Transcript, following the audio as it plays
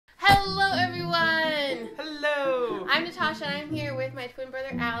Tasha, and I'm here with my twin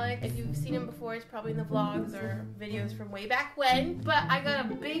brother Alex. If you've seen him before, it's probably in the vlogs or videos from way back when. But I got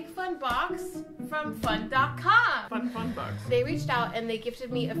a big fun box from FANDOM. Fun box. They reached out and they gifted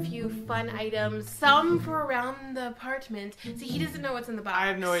me a few fun items, some for around the apartment. See, he doesn't know what's in the box. I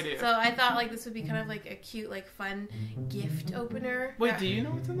have no idea. So I thought like this would be kind of like a cute, like fun gift opener. Wait, do you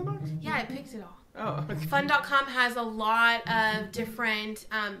know what's in the box? Yeah, I picked it all. Oh. Okay. FANDOM has a lot of different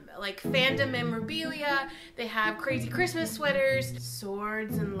like fandom memorabilia. They have crazy Christmas sweaters,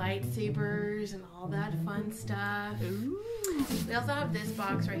 swords and lightsabers and all that fun stuff. Ooh. We also have this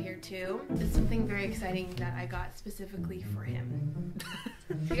box right here too. It's something very exciting that I got specifically for him.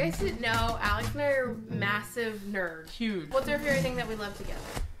 If you guys didn't know, Alex and I are massive nerds. Huge. What's our favorite thing that we love together?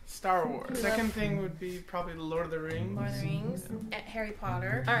 Star Wars. Second thing would be probably the Lord of the Rings. Lord of the Rings, Harry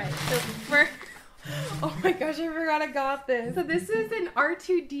Potter. Alright, so for... Oh my gosh, I forgot I got this. So this is an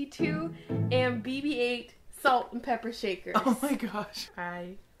R2-D2 and BB-8 salt and pepper shakers. Oh my gosh.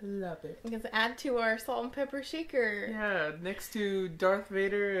 I love it. I'm going to add to our salt and pepper shaker. Yeah, next to Darth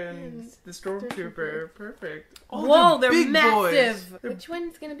Vader and the Stormtrooper. Perfect. Oh, whoa, they're big massive. Boys. Which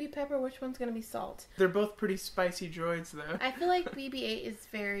one's going to be pepper? Which one's going to be salt? They're both pretty spicy droids though. I feel like BB-8 is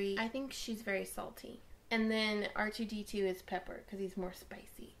very... I think she's very salty. And then R2-D2 is pepper because he's more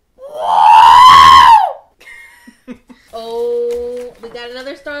spicy. Oh, we got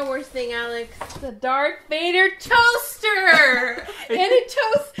another Star Wars thing, Alex. The Darth Vader toaster! And it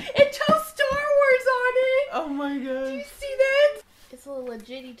toasts Star Wars on it! Oh my god. Do you see that? It's a little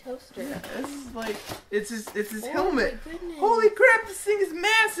legitty toaster. Yeah, this is like, it's his Oh helmet. my goodness. Holy crap, this thing is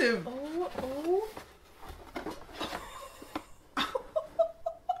massive! Oh.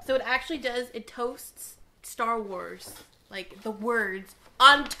 So it actually does, it toasts Star Wars. Like, the words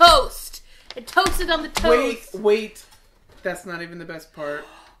on toast! It toasted on the toast! Wait. That's not even the best part.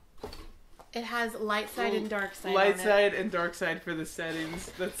 It has light side and dark side Light on it. side and dark side for the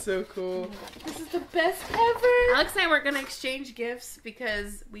settings. That's so cool. This is the best ever! Alex and I were gonna exchange gifts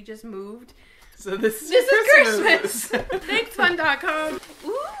because we just moved. So this is Christmas. Thanks, FANDOM. Ooh,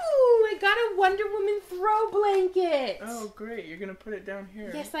 I got a Wonder Woman throw blanket. Oh, great. You're gonna put it down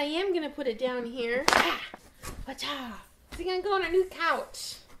here. Yes, I am gonna put it down here. Wacha. It's gonna go on our new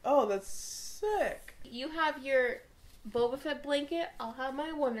couch. Oh, that's sick. You have your Boba Fett blanket. I'll have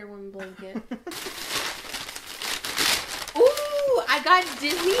my Wonder Woman blanket. Ooh, I got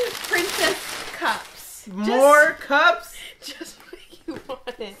Disney Princess cups. More cups? Just what you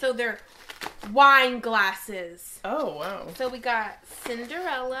wanted. So they're wine glasses. Oh, wow. So we got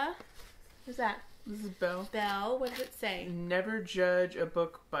Cinderella. Who's that? This is Belle. Belle. What does it say? Never judge a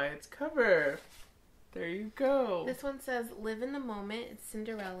book by its cover. There you go. This one says, live in the moment. It's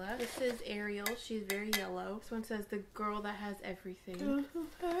Cinderella. This is Ariel. She's very yellow. This one says, the girl that has everything.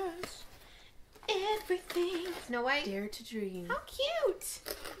 Everything. Snow White. Dare to dream. How cute.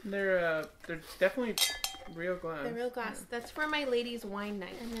 They're definitely real glass. They're real glass. Yeah. That's for my ladies' wine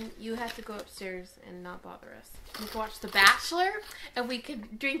night. And then you have to go upstairs and not bother us. We could watch The Bachelor, and we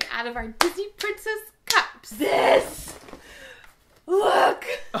could drink out of our Disney Princess cups. This! Look!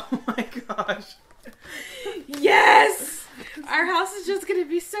 Oh my gosh. Yes! Our house is just gonna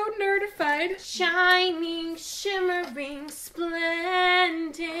be so nerdified. Shining, shimmering,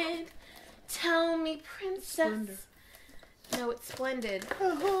 splendid. Tell me, princess. Splendor. No, it's splendid.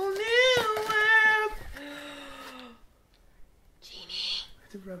 A whole new world. Genie. I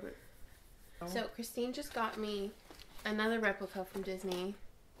have to rub it. Oh. So Christine just got me another replica from Disney.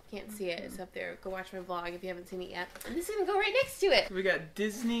 Can't see it. It's up there. Go watch my vlog if you haven't seen it yet. And this is gonna go right next to it. We got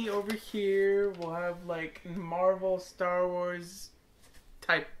Disney over here. We'll have like Marvel, Star Wars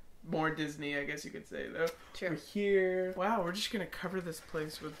type, more Disney, I guess you could say though. True. We're here. Wow, we're just gonna cover this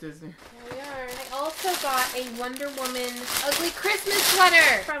place with Disney. There we are. I also got a Wonder Woman ugly Christmas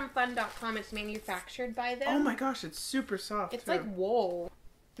sweater from FANDOM. It's manufactured by them. Oh my gosh, it's super soft. It's too. like wool.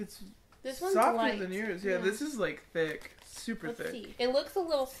 It's This one's softer light. than yours. Yeah, this is like thick. Super Let's thick. see. It looks a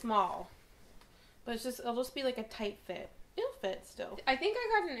little small, but it'll just be like a tight fit. It'll fit still. I think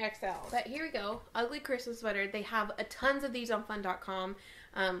I got an XL. But here we go. Ugly Christmas sweater. They have tons of these on FANDOM.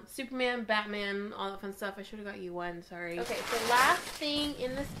 Superman, Batman, all that fun stuff. I should have got you one. Sorry. Okay, so last thing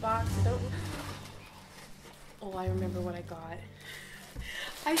in this box. Oh, I remember what I got.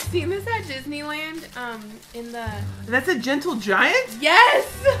 I seen this at Disneyland. In the. That's a gentle giant? Yes.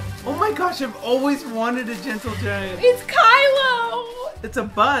 Oh my gosh, I've always wanted a gentle giant. It's Kylo. It's a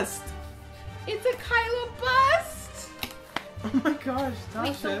bust. It's a Kylo bust. Oh my gosh, Tasha.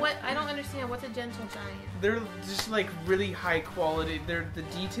 Wait, so what? I don't understand. What's a gentle giant? They're just like really high quality. They're the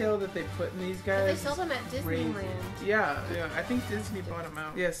detail that they put in these guys. But they sell them at Disneyland. Crazy. Yeah. I think Disney bought them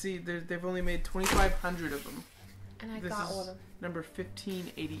out. Yeah, see, they've only made 2,500 of them. And I this got is one of number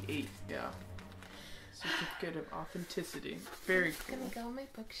 1588. Yeah. Certificate of Authenticity. Very cool. It's gonna go on my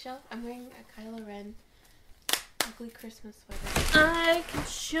bookshelf. I'm wearing a Kylo Ren ugly Christmas sweater. I can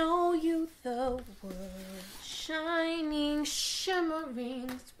show you the world, shining,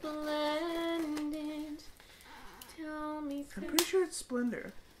 shimmering, splendid. Tell me. I'm pretty sure it's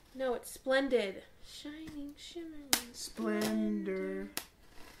Splendor. No, it's Splendid. Shining, shimmering, Splendor.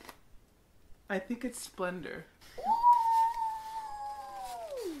 I think it's Splendor.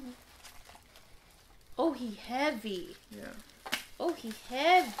 Oh, he heavy. Yeah. Oh, he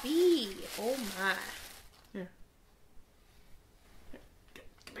heavy. Oh my. Yeah.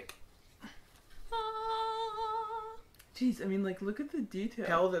 Jeez, I mean, like, look at the detail.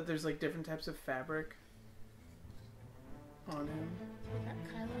 Tell that there's like different types of fabric on him. We got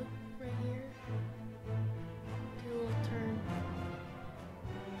Kylo right here. Do a little turn.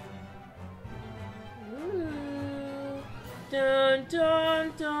 Ooh. Dun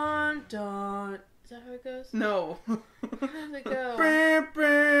dun dun dun. Is that how it goes? No. How does it go? Brum,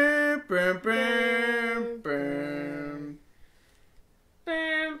 brum, brum, brum, brum.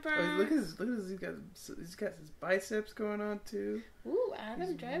 Oh, look at his, he's got his biceps going on too. Ooh, Adam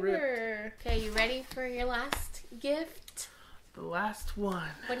He's Driver. ripped. Okay, you ready for your last gift? The last one.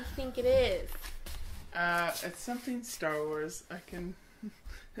 What do you think it is? It's something Star Wars. I can.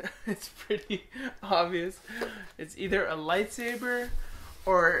 It's pretty obvious. It's either a lightsaber,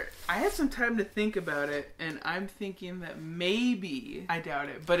 or I had some time to think about it, and I'm thinking that maybe, I doubt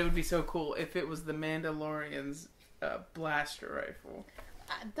it, but it would be so cool if it was the Mandalorian's blaster rifle.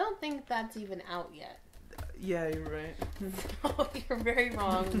 I don't think that's even out yet. Yeah, you're right. Oh, you're very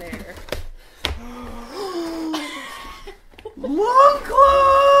wrong there.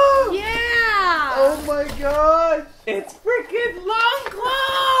 Longclaw! Yeah! Oh my god! It's freaking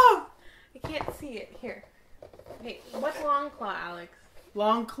Longclaw! I can't see it. Here. Hey, what's Longclaw, Alex?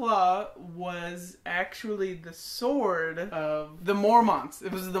 Longclaw was actually the sword of the Mormonts.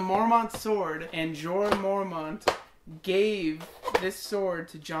 It was the Mormont sword, and Jorah Mormont gave this sword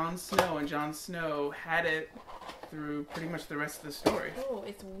to Jon Snow, and Jon Snow had it through pretty much the rest of the story. Oh,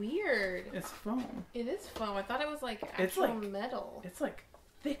 it's weird. It's foam. It is foam. I thought it was like actual metal. It's like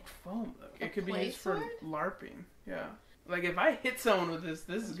thick foam, though. It could be play used for sword? LARPing. Yeah. Like, if I hit someone with this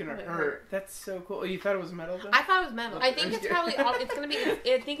is gonna hurt. That's so cool. You thought it was metal, though? I thought it was metal. I think it's probably, it's gonna be,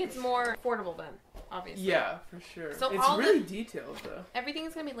 I think it's more affordable then, obviously. Yeah, for sure. So it's really detailed, though. Everything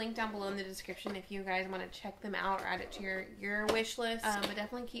is going to be linked down below in the description if you guys want to check them out or add it to your wish list. But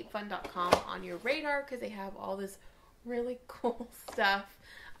definitely keep FANDOM on your radar because they have all this really cool stuff,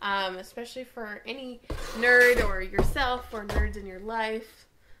 especially for any nerd or yourself or nerds in your life,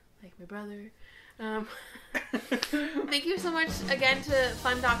 like my brother. Thank you so much again to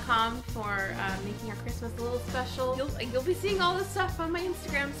FANDOM for making our Christmas a little special. You'll be seeing all this stuff on my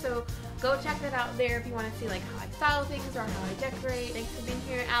Instagram, so go check that out there if you want to see like how I style things or how I decorate. Thanks for being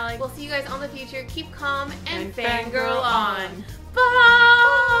here, Alex. We'll see you guys on the future. Keep calm and fangirl